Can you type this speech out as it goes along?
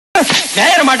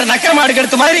நேர மாட்ட நக்கர மாடு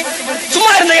கெடுத்த மாதிரி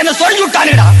சும்மா இருந்த என்ன சொல்லி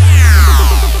விட்டானுடா.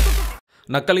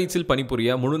 நக்கலைட்ஸில் பணிபுரிய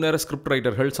முழுநேர ஸ்கிரிப்ட்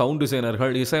ரைட்டர்கள், சவுண்ட்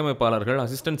டிசைனர்கள், இசையமைப்பாளர்கள்,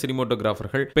 அசிஸ்டன்ட்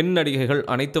சினிமோட்டோகிராஃபர்கள், பெண் நடிகைகள்,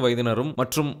 அனைத்து வயதினரும்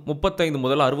மற்றும் 35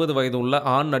 முதல் 60 வயது உள்ள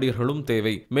ஆண் நடிகர்களும்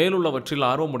தேவை. மேலுள்ளவற்றில்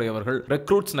ஆர்வமுடையவர்கள்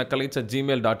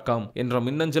recruitsnakkalites@gmail.com என்ற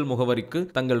மின்னஞ்சல் முகவரிக்கு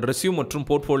தங்கள் ரெஸ்யூம் மற்றும்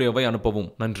போர்ட்போலியோவை அனுப்பவும்.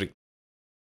 நன்றி.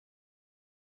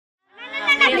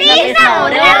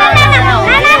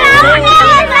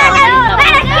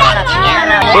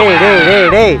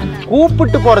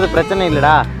 கூப்பிட்டு போறது பிரச்சனை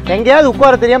இல்லடா, எங்கேயாவது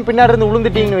உட்கார தெரியாம பின்னாடி இருந்து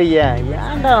விழுந்துட்டீங்கன்னு வைய,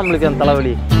 ஏன்டா நம்மளுக்கு அந்த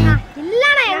தலைவலி?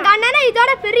 இல்லண்ணா எங்க அண்ணனே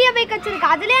இதோட பெரிய பைக் வச்சிருக்கு,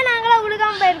 அதுலயே நாங்களா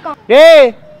உழுகாம போயிருக்கோம். ஏய்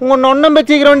உங்க நொன்னம்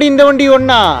வச்சிக்கிற வண்டி இந்த வண்டி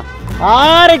ஒண்ணா?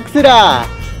 RX-டா,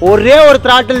 ஒரே ஒரு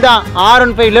த்ராட்டில் தான்.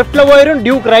 R15 லெஃப்ட்ல போயிரும்,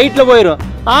 டியூக் ரைட்ல போயிரும்.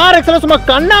 RX-ல சும்மா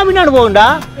கண்ணா பின்னாடி போகும்டா.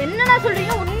 என்னடா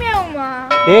சொல்றீங்க, உண்மையாவுமா?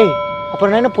 ஏய்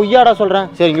அப்புறம் நான் என்ன பொய்யாடா சொல்றேன்?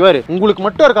 சரி இங்க பாரு, உங்களுக்கு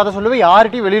மட்டும் ஒரு கதை சொல்லவே,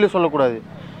 யார்கிட்டையும் வெளியில சொல்லக்கூடாது.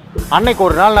 அன்னைக்கு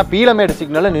ஒரு நாள் நான் பீலமேடு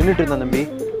சிக்னல்ல நின்றுட்டு இருந்தேன் தம்பி.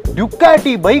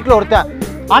 டுக்காட்டி பைக்ல ஒருத்தன்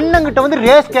அண்ணங்கிட்ட வந்து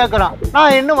ரேஸ் கேட்கறான்.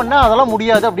 நான் என்ன பண்ணேன், அதெல்லாம்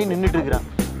முடியாது அப்படின்னு நின்றுட்டு இருக்கிறேன்.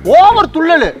 ஓவர்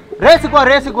துள்ளலு,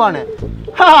 ரேஸுக்குவான்னு.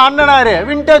 அண்ணனாரு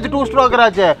விண்டேஜ் 2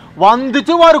 ஸ்ட்ரோக்கராச்சு,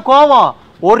 வந்துச்சு ஒரு கோவம்.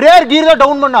 ஒரே கீர் தான்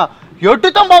டவுன் பண்ணா,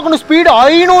 எட்டுத்தான் பார்க்கணும் ஸ்பீடு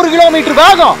 500 கிலோமீட்டர்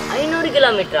வேகம். 500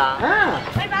 கிலோமீட்டரா?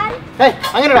 ஏய்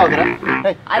அங்கடா வர.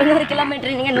 ஏய் 500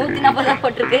 கிலோமீட்டர் நீங்க 140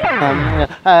 போட்டுருக்கு.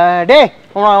 டேய்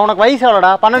உனக்கு வயசு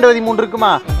எவ்வளோடா? 12 13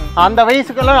 இருக்குமா? அந்த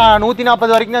வயசுக்கெல்லாம்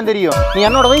 140 வரைக்கும் தான் தெரியும். நீ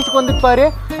என்னோட வயசுக்கு வந்து பாரு,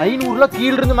 500ல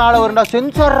கீழ இருந்து மேல வரும்டா.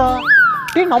 சென்சாரா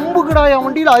டேய், நம்புகடா, என்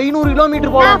வண்டியில 500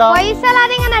 கிலோமீட்டர் போறடா.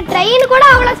 பைசலாதீங்க, நான் ட்ரெயின் கூட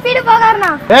அவ்வளவு ஸ்பீடு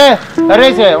போகாறனா. ஏய்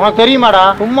ரேஸ், உனக்கு தெரியுமாடா?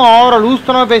 சும்மா ஓவரா லூஸ்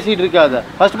தனமா பேசிட்டு இருக்காத.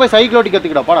 ஃபர்ஸ்ட் போய் சைக்கிள் ஓட்டி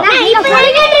கத்துக்கடா போடா. நீங்க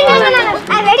சொல்லிட்டீங்க,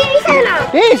 ரெடி நிஷானா.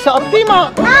 ஏய் சத்தியமா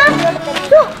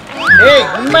ஏய்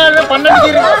உண்மையாவே பண்ணது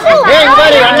இருக்கு. ஏய் இங்க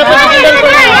பாரு,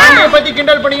 அண்ணனை பத்தி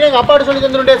கிண்டல் பண்ணீங்க, எங்க அப்பாட்ட சொல்லி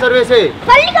தந்துட்டே சர்வீஸ்.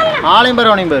 சொல்லிக்கோங்க. ஆளையும்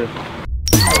பாரு அவனையும் பாரு.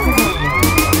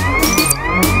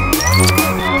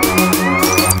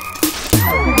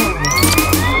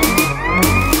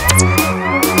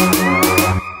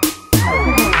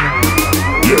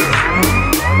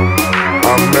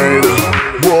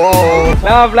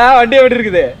 வண்டி எப்படி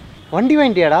இருக்குது? வண்டி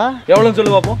வாங்கிட்டியாடா? எவ்வளவு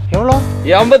சொல்லு பாப்போம். எவ்வளோ?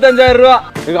 85,000 ரூபா.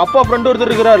 எங்க அப்பா ஃப்ரெண்ட் ஒருத்தர்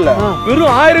இருக்கிறாருல,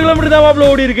 வெறும் 1000 கிலோமீட்டர் தான் மாப்பிள்ள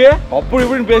ஓடி இருக்கு. அப்படி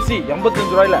இப்படின்னு பேசி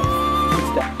 85 ரூபாயில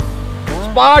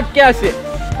ஸ்பாட் கேஷ்.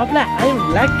 மாப்பிள்ள ஐ அம்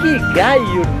லக்கி காய்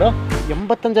யூ நோ.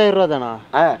 85,000 ரூபா தானா?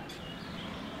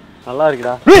 நல்லா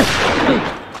இருக்குடா.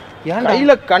 ஏன்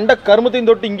கையில கண்ட கருமத்தையும்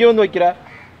தொட்டு இங்கே வந்து வைக்கிற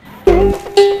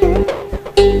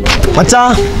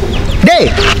மச்சான்? டேய்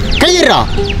கையிரா,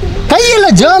 கையில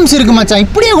ஜெர்ம்ஸ் இருக்கு மச்சான்,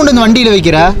 இப்படியே கொண்டு வந்து வண்டியில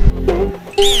வைக்கிற.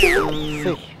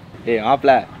 ஏய்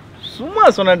மாப்பிள்ள சும்மா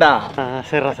சொன்னடா.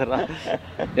 சரிடா.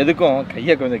 எதுக்கும்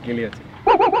கையை கொஞ்சம் கீழே வச்சு.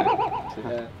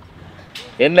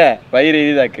 என்ன வயிறு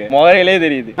எரியுதாக்கு? முகரையிலே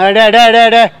தெரியுது.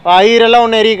 வயிறெல்லாம்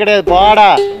ஒன்றும் எரிய கிடையாது போடா.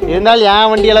 இருந்தாலும் என்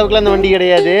வண்டி அளவுக்குலாம் அந்த வண்டி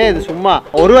கிடையாது. இது சும்மா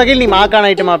ஒரு வகையில் நீ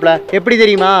மாக்கான ஐட்டம் மாப்பிள்ள. எப்படி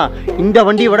தெரியுமா? இந்த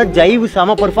வண்டியோட ஜைவ்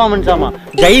செம பெர்ஃபார்மன்ஸ். ஆமா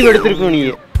ஜைவ் எடுத்துருக்கணும். நீ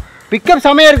பிக்கப்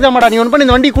செமையா இருக்குதாமாடா. நீ ஒன்று பண்ணி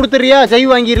இந்த வண்டி கொடுத்துறியா? ஜைவ்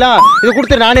வாங்கிடலாம். இதை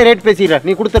கொடுத்துரு, நானே ரேட் பேசிடுறேன்.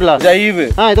 நீ கொடுத்துடலாம் ஜைவ்.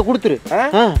 இதை கொடுத்துரு.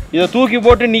 இதை தூக்கி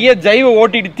போட்டு நீயே ஜைவ்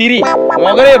ஓட்டிட்டு திரி.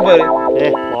 முகரே பாரு.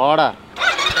 போடா.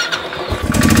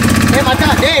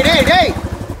 மச்சான்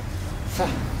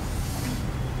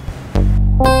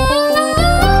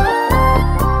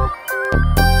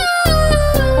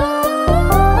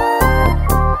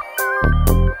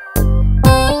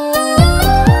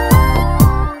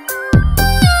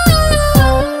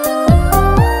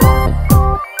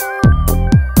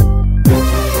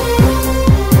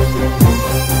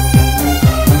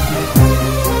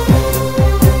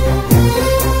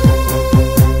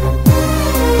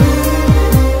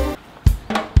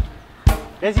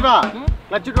டேய் சிவா,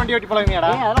 கிளட்ச் 20 ஓட்டி போலங்கடா.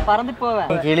 அதெல்லாம் பறந்து போவேன்.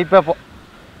 கிளிப்பே போ.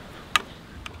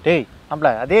 டேய் மாப்ள,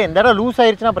 அதே இந்த இடம் லூஸ்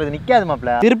ஆயிருச்சுனா அப்புறம் இது நிக்காது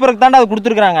மாப்ள. திருப்பறக்கு தான்டா அது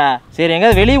கொடுத்துருக்காங்க. சரி எங்க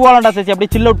வெளிய போலாம்டா சச்சி,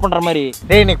 அப்படியே சில் அவுட் பண்ற மாதிரி.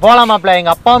 டேய் இன்னைக்கு போலாம் மாப்ள.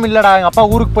 எங்க அப்பாவும் இல்லடா, எங்க அப்பா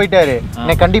ஊருக்கு போயிட்டாரு.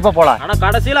 இன்னைக்கு கண்டிப்பா போலாம். ஆனா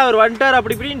கடைசில அவர் வந்துட்டாரு,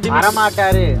 அப்படி இப்படின்னு வர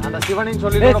மாட்டாரு. அந்த சிவனின்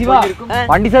சொல்லி இருக்கும்.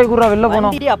 வண்டி சாவி குறா, வெளில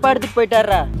போணும். வண்டி அப்பா எடுத்துட்டு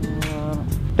போயிட்டாரா?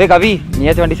 டேய் கவி,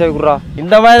 நீயாச்சும் வண்டி சாவி குறா.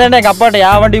 இந்த மாதிரி தான் எங்க அப்பாட்ட யா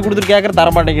வண்டி கொடுத்துட்டு கேக்குற தர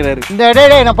மாட்டேங்கிறாரு. இந்த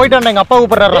டேய் நான் போயிட்டு வந்தேன், எங்க அப்பா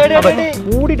கூப்பிடுறாரு.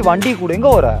 மூடிட்டு வண்டி கூட எங்க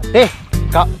வர?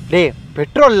 டேய்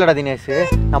பெட்ரோல் இல்லடா தினேஷ்,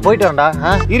 நான் போயிட்டு வரேன்டா.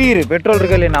 இரு பெட்ரோல்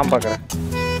இருக்கா இல்லையா நான் பாக்குறேன்.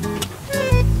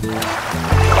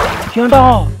 ஏண்டா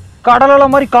கடலால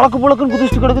மாதிரி கலக்கு புலக்குன்னு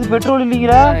குதிச்சுட்டு கிடக்குது, பெட்ரோல்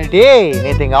இல்லைங்கிற? டேய்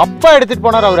நேத்து எங்க அப்பா எடுத்துட்டு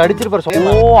போனாரு, அவர் அடிச்சிருப்பாரு.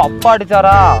 ஓ அப்பா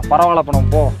அடிச்சாரா? பரவாயில்ல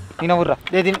பணம் போ. நீ விடுறா.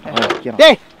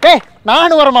 டேய்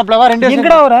நானும் வரேன் மாப்ள. வா ரெண்டு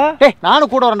எங்கடா வர? டேய்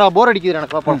நானும் கூட வரேன்டா, போர் அடிக்குது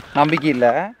எனக்கு. பாப்போம். நம்பிக்கை இல்ல.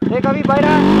 டேய் கவி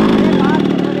பாய்டா.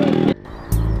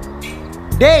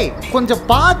 டேய் கொஞ்சம்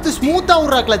பார்த்து ஸ்மூத்தா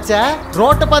விட்றா கிளச்ச.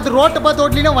 ரோட்டை பார்த்து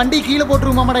ஓட்டலினா வண்டி கீழே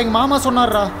போட்டுருமாடா. எங்க மாமா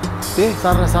சொன்னார்ரா. டேய்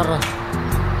சார்ரா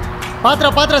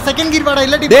பாத்ரா செகண்ட் கீர் வாடா.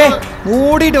 இல்லாட்டி டேய்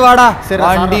மூடிட்டு வாடா. சரி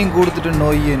வண்டியும் கொடுத்துட்டு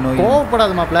நோய்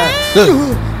கோவப்படாத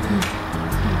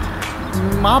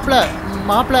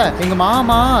மாப்பிள்ள எங்க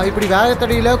மாமா இப்படி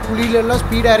வேகத்தடியில குழியில எல்லாம்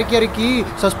ஸ்பீடா இறக்கி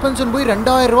சஸ்பென்ஷன் போய்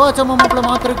 2000 ரூபா ஆச்சம்மா மாப்பிள்ள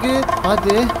மாத்திரக்கு.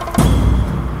 பாத்து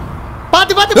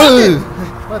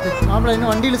மாப்பிள்ள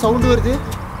இன்னும் வண்டியில சவுண்ட் வருது.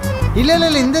 இல்ல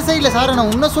இந்த சைட்ல சார்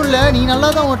நான் உன்ன சொல்ல, நீ நல்லா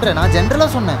தான் ஓட்டுற, நான் ஜென்ரலா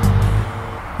சொன்னேன்.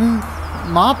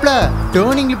 மாப்பிள்ள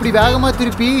டேர்னிங் இப்படி வேகமா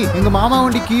திருப்பி எங்க மாமா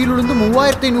வண்டி கீழே விழுந்து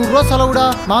 3500 ரூபா செலவுடா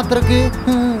மாத்திரக்கு.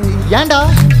 ஏன்டா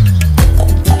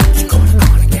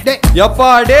எப்பா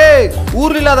டேய்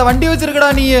ஊர்ல இல்லாத வண்டி வச்சிருக்கடா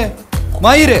நீ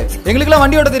மயிறு. எங்களுக்குலாம்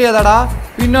வண்டி ஓட்ட தெரியாதாடா?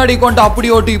 பின்னாடி கொண்டு அப்படி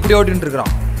ஓட்டு இப்படி ஓட்டின்னு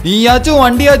இருக்கிறான். நீயாச்சும்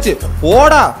வண்டியாச்சு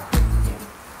போடா.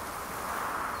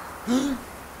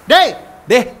 டேய்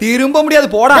டேய் திரும்ப முடியாது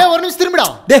போடா. ஒரு நிமிஷம் திரும்புடா.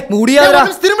 டேய் முடியாதுடா.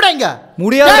 திரும்புடா இங்க.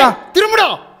 முடியாதுடா. திரும்புடா.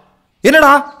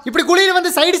 என்னடா இப்படி குளியில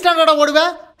வந்து சைடு ஸ்டாண்டோட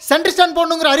ஓடுவேன்? சென்டர் ஸ்டாண்ட்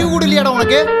போடணுங்கிற அறிவு கூட இல்லையாடா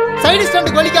உனக்கு? சைடு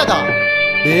ஸ்டாண்டுக்கு வலிக்காதா?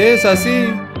 டேய் சசி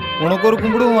உனக்கு ஒரு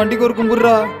கும்பிடு வண்டிக்கு ஒரு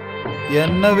கும்பிடுறா.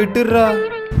 என்ன விட்டுடுறா.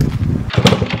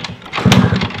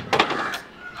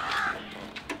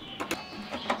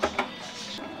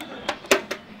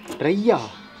 ட்ரையா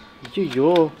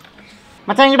ஐயோ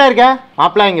மச்சான் எங்கடா இருக்க?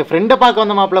 மாப்பிள்ள எங்க ஃப்ரெண்டை பார்க்க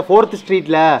வந்த மாப்பிள்ள 4th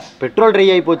ஸ்ட்ரீட்ல பெட்ரோல் ட்ரை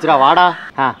ஆகி போச்சுடா. வாடா.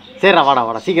 சரிடா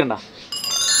வாடா சீக்கிரம்டா.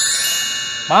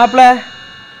 மாப்பிள்ள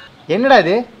என்னடா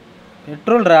இது?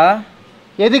 பெட்ரோல்ரா.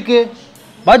 எதுக்கு?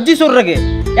 பஜ்ஜி சொல்றதுக்கு.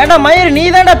 ஏன்டா மயிர் நீ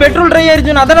தான்டா பெட்ரோல் ட்ரை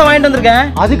ஆயிருச்சுன்னு அதான் வாங்கிட்டு வந்திருக்கேன்.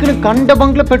 அதுக்குன்னு கண்ட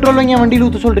பங்க்ல பெட்ரோல் வாங்கி வண்டியில்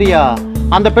ஊற்ற சொல்றியா?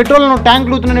 அந்த பெட்ரோல் நம்ம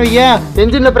டேங்க்ல ஊற்றணும் வைய,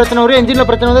 என்ஜின்ல பிரச்சனை வரும், என்ஜின்ல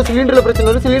பிரச்சனை வந்தா சிலிண்டர்ல பிரச்சனை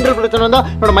வரும், சிலிண்டர் பிரச்சனை வந்தா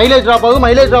என்னோட மைலேஜ் ட்ராப் ஆகும்,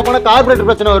 மைலேஜ் ட்ராப் ஆனா கார்பரேட்டர்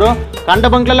பிரச்சனை வரும். கண்ட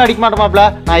பங்க்ல எல்லாம் அடிக்க மாட்டோமாப்ல.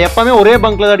 நான் எப்பவுமே ஒரே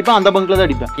பங்க்ல தான் அடிப்பேன், அந்த பங்க்ல தான்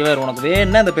அடிப்பேன். இவர் உனக்கு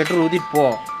வேணும்னா இந்த பெட்ரோல் ஊத்திட்டு போ.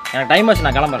 எனக்கு டைம் ஆச்சு,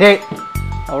 நான் கிளம்புறேன். டேய்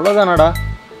அவ்வளோதானடா.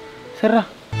 சரிடா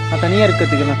நான் தனியா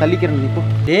இருக்கிறதுக்கு நான் தள்ளிக்கிறேன் இப்போ.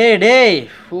 டேய்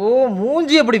ஓ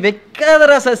மூஞ்சி அப்படி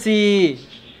வைக்காதடா சசி.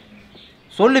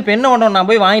 சொல்லு இப்போ என்ன பண்ணணும், நான்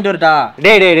போய் வாங்கிட்டு வரட்டா?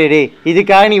 டேய்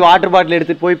இதுக்காக நீ வாட்டர் பாட்டில்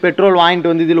எடுத்துட்டு போய் பெட்ரோல்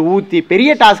வாங்கிட்டு வந்து இதில் ஊற்றி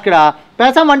பெரிய டாஸ்க்குடா.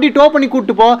 பேசாம வண்டி டோ பண்ணி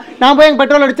கூப்பிட்டு போ. நான் போய் எங்கள்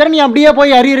பெட்ரோல் அடிச்சா நீ அப்படியே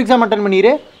போய் அரியர் எக்ஸாம் அட்டன்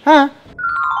பண்ணிடு.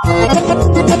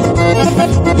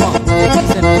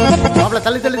 மாப்பிள்ள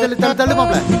தள்ளு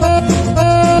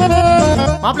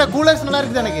மாப்பிள்ள கூலர்ஸ் நல்லா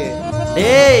இருக்குது எனக்கு.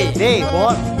 டேய் போ.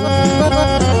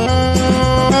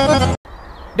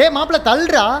 டேய் மாப்பிள்ள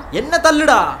தள்ளுடா. என்ன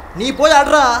தள்ளுடா? நீ போய்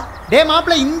ஆடுறா. டேய்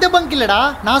மாப்பிள்ள இந்த பங்க் இல்லடா,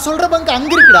 நான் சொல்ற பங்க்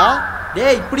அங்க இருக்குடா.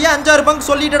 டேய் இப்படியே 5-6 பங்க்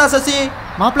சொல்லிட்டடா சசி.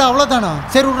 மாப்பிள்ள அவ்வளவுதானா?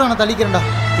 சரி விட்றா நான் தள்ளிக்கிறேன்டா.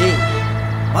 டேய்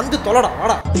வந்து தொலைடா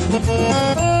வாடா.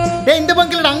 டேய் இந்த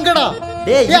பங்க் இல்லடா அங்கடா.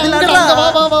 டேய் அங்கடா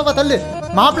வா தள்ளு.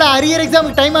 மாப்பிள்ள அரியர்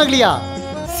எக்ஸாமுக்கு டைம் ஆகலையா?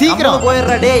 சீக்கிரம்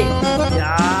போயிடுறா. டேய்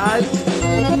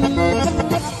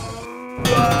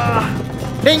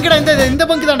டேய் இங்கடா இந்த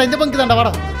பங்க் தான்டா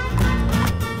வாடா.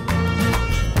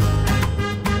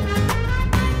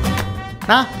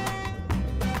 நான்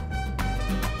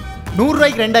 100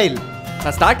 ரூபாய்க்கு 2 ஆயில்.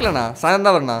 நான் ஸ்டாக்லண்ணா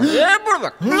சாயந்தரம் தான்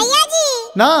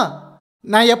வரணும்.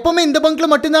 நான் எப்பவுமே இந்த பங்க்ல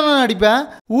மட்டும்தான் நான் அடிப்பேன்.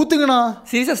 ஊத்துங்கண்ணா.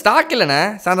 சீரியஸா ஸ்டாக் இல்லைண்ணே,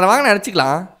 சாயந்தரம் வாங்க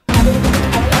அடிச்சுக்கலாம்.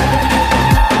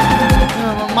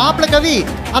 மாப்பிள்ள கவி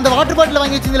அந்த வாட்டர் பாட்டில்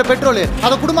வாங்கி வச்சிருந்த பெட்ரோல்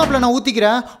அதை குடு மாப்பிள்ள, நான்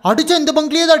ஊத்திக்கிறேன். அடிச்சா இந்த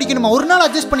பங்க்லயே தான் அடிக்கணுமா? ஒரு நாள்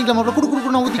அட்ஜஸ்ட் பண்ணிக்கலாம் மாப்பிள்ள.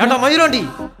 குடு நான் ஊத்திக்கிறேன். ஏன்டா மயிரோண்டி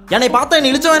என்னை பார்த்தா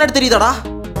என்ன இழுச்ச வேணாட்டு தெரியுதாடா?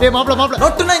 டேய் மாப்பிள்ள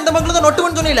நொட்டுனா இந்த பங்க்ல தான்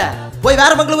நொட்டுன்னு சொன்னீல, போய்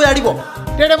வேற பங்க்ல போய் அடிப்போம்.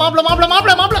 டேய்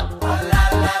மாப்பிள்ள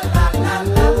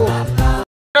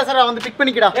சார் வந்து பிக்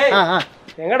பண்ணிக்கடா.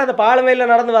 எங்கடா அந்த பாலமேல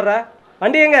நடந்து வர்ற?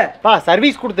 வண்டி எங்க?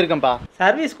 சர்வீஸ் கொடுத்துருக்கேன்ப்பா.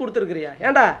 சர்வீஸ் கொடுத்துருக்கிறியா?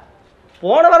 ஏன்டா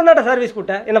போன வாரம் தான்டா சர்வீஸ்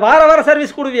கொடுத்த, என்ன வாரம்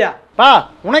சர்வீஸ் கொடுவியா?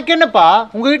 உனக்கு என்னப்பா,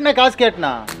 உங்ககிட்ட நான் காசு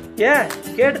கேட்டனா? ஏன்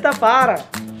கேட்டுதான் பாரு.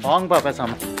 வாங்கப்பா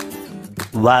பேசாம.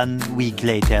 1 week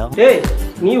later. டேய்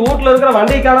நீ வீட்ல இருக்கிற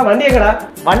வண்டிக்கான வண்டி எங்கடா?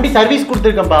 வண்டி சர்வீஸ்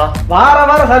கொடுத்துருக்கேன்ப்பா.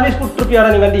 வாரம் சர்வீஸ் கொடுத்துருப்பியாடா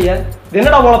நீ வண்டியை?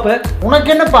 என்னடா உழப்பு? உனக்கு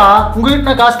என்னப்பா, உங்ககிட்ட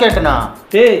நான் காசு கேட்டனா?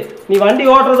 டேய் நீ வண்டி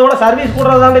ஓட்டுறதோட சர்வீஸ்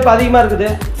கொடுறதாண்டா இப்ப அதிகமா இருக்குது.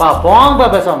 போங்கப்பா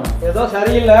பேசாம. ஏதோ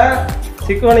சரியில்லை,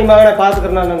 சிக்குவனி மகனை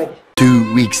பாத்துக்கிறேன் நான் நினைக்கிறேன். 2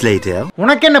 weeks later.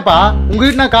 உனக்கு என்னப்பா,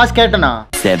 உங்ககிட்ட நான் காசு கேட்டனா?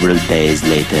 Several days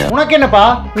later. உனக்கு என்னப்பா,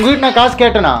 உங்ககிட்ட நான் காசு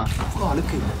கேட்டனா?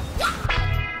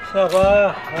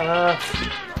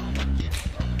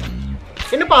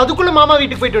 என்னப்பா அதுக்குள்ள மாமா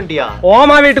வீட்டுக்கு போயிட்டு வந்துட்டியா?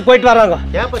 ஓமா வீட்டுக்கு போயிட்டு வராங்க.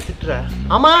 ஏப்பா திட்டுற?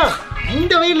 ஆமா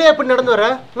இந்த வெயில எப்படி நடந்து வர?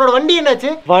 உன்னோட வண்டி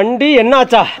என்னாச்சு? வண்டி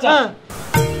என்னாச்சா?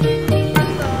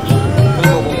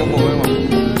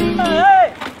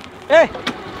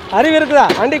 அறிவு இருக்குதா?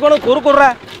 வண்டி கொண்டு குறுக்குற.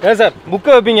 ஏன் சார்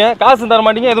புக்கை வைப்பீங்க, காசு தர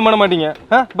மாட்டீங்க, எதுவும் பண்ண மாட்டீங்க.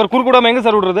 அப்புறம் குறுக்கூடாம எங்க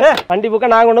சார் விடுறது? வண்டி புக்கை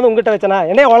நான் கொண்டு வந்து உங்ககிட்ட வச்சனா?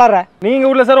 என்ன வளர்ற நீங்க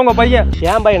உள்ள சார் உங்க பையன்.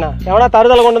 ஏன் பையனா? எவனா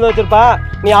தருதலை கொண்டு வந்து வச்சிருப்பா,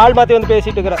 நீ ஆள் மாத்தி வந்து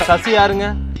பேசிட்டு இருக்கிற. சசி யாருங்க?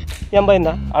 என் பையன்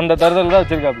தான் அந்த தரத்தில் தான்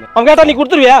வச்சிருக்காப்ல. அவன் கேட்டா நீ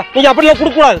கொடுத்துருவியா? நீங்க அப்படிலாம்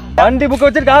கொடுக்கூடாது. வண்டி புக்கை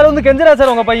வச்சு கார் வந்து கெஞ்சரா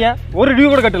சார் உங்க பையன். ஒரு டியூ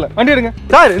கூட கட்டல. வண்டி எடுங்க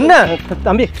சார். என்ன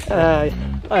தம்பி,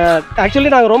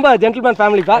 ஆக்சுவலி நாங்கள் ரொம்ப ஜென்டில்மேன்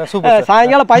ஃபேமிலிப்பா.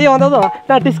 சாயங்காலம் பையன் வந்ததும்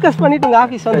நான் டிஸ்கஸ் பண்ணிட்டு உங்கள்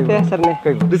ஆஃபீஸ் வந்து பேசுறேன்.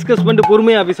 டிஸ்கஸ் பண்ணிட்டு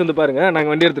பொறுமையாக ஆஃபீஸ் வந்து பாருங்க.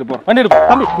 நாங்கள் வண்டி எடுத்துட்டு போகிறோம். வண்டி எடுப்போம்.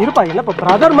 தம்பி இருப்பா, என்னப்பா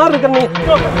பிரதர் மாதிரி இருக்கிற நீ.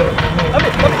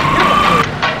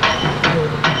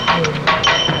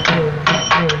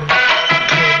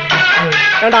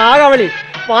 ஏண்டா ஆகாவளி,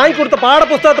 வாங்கி கொடுத்த பாட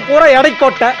புஸ்தகத்தை பூரா எடைக்கு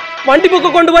போட்ட, வண்டி புக்கு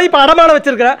கொண்டு போய் இப்போ அடமான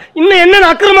வச்சிருக்கிற. இன்னும் என்ன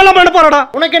அக்கிரமெல்லாம் பண்ண போறடா?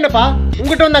 உனக்கு என்னப்பா,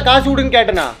 உங்ககிட்ட வந்தா காசு விடுன்னு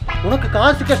கேட்டனா? உனக்கு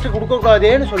காசு கஷ்டம் கொடுக்க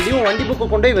கூடாதேன்னு சொல்லி உன் வண்டி புக்கை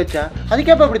கொண்டு போய் வச்சேன்.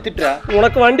 அதுக்கேப்ப அப்படி திட்டுற?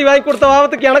 உனக்கு வண்டி வாங்கி கொடுத்த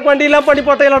பாவத்துக்கு எனக்கு வண்டி எல்லாம் பண்ணி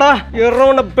போட்டேலடா.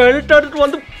 உன்னை பெல்ட் எடுத்துட்டு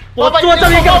வந்து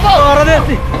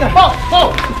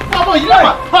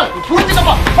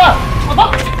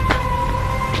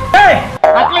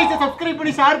சப்ஸ்கிரைப்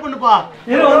பண்ணி ஷேர் பண்ணுப்பா.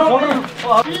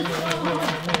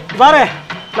 பாரு,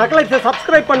 நக்கலைட்ஸை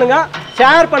சப்ஸ்கிரைப் பண்ணுங்க,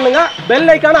 ஷேர் பண்ணுங்க, பெல்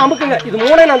ஐக்கான அமுக்குங்க. இது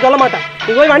மூணே நான் சொல்ல மாட்டேன். நீ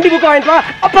போய் வண்டி புக் வாங்கிட்டு வா,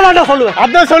 அப்பதான் நான் சொல்லுவேன்.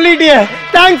 அதான் சொல்லிட்டியே.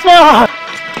 தேங்க்ஸ் பா.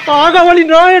 ஆகாவளி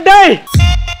நோய் டேய்.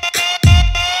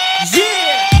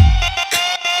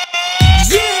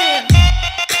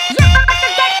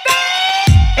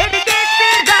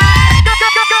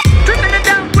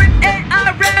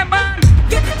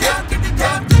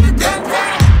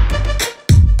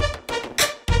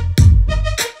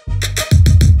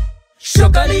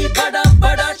 Shokali bada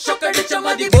bada shokadi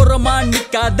chamadi boroma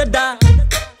nikadada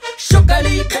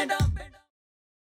shokali benda